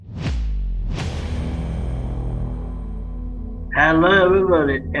Hello,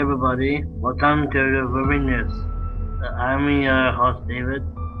 everybody. Welcome to the Movie News. I'm your host, David.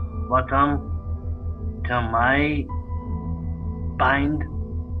 Welcome to my bind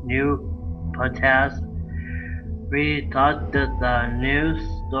new podcast. We talk the news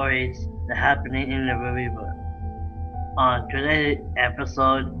stories that happening in the movie world. On today's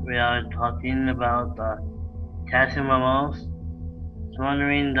episode, we are talking about the Cassie Momo's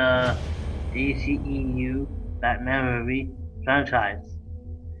sponsoring the DCEU Batman movie franchise.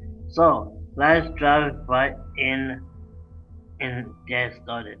 So let's dive right in and get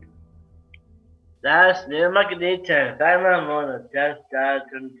started. That's new marketing term. Batman model just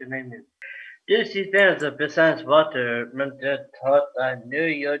continues. This is a business water mentor taught the New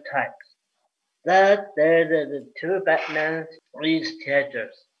York Times that there are the two Batman release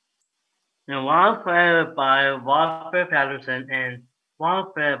theaters. And one played by Walter Patterson and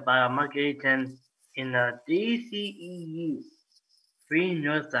one played by Mark Eaton in the DCEU. We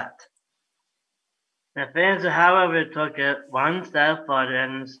know that. The fans, however, took it one step further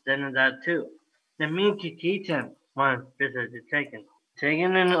and extended that too. The Mickey Keaton once visited taking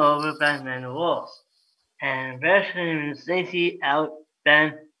it over Batman Wolves, and wrestling Stacey out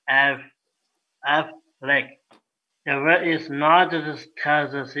Ben Affleck. The word is not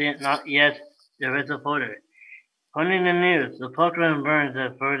because the scene not yet the red supporter. According to the news, the Portland Burns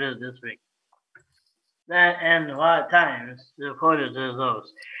are further this week. That and what times the reporters are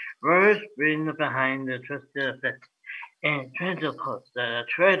those. Words bring behind the twisted effect and Twitter post the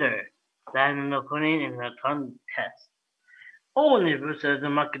traitor that in the putting in the contest. Only versus the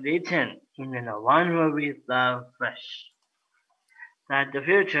marketing in the one movie love fresh. That the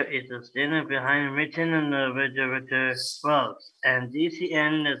future is the standing behind written in the director roles and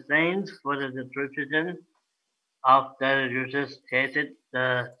DCN the things for the distribution of the users stated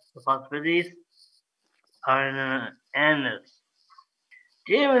the possibilities are endless.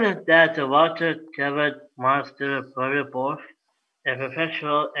 Given that the water covered monster both a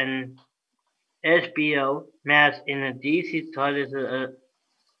professional and HBO match in the DC titles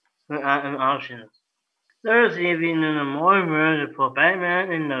and options. There's even more murder for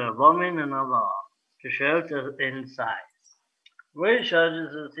Batman and the woman and the law to show the inside. We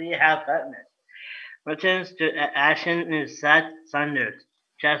shows to see how Batman returns to action in Zack Snyder's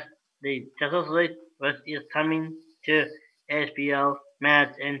Justice League, which is coming to HBO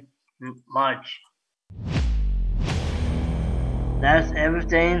Max in March. That's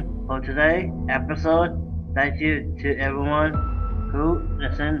everything for today episode. Thank you to everyone who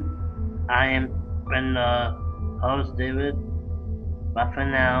listened. I am been the host David. Bye for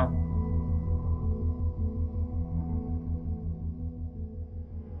now.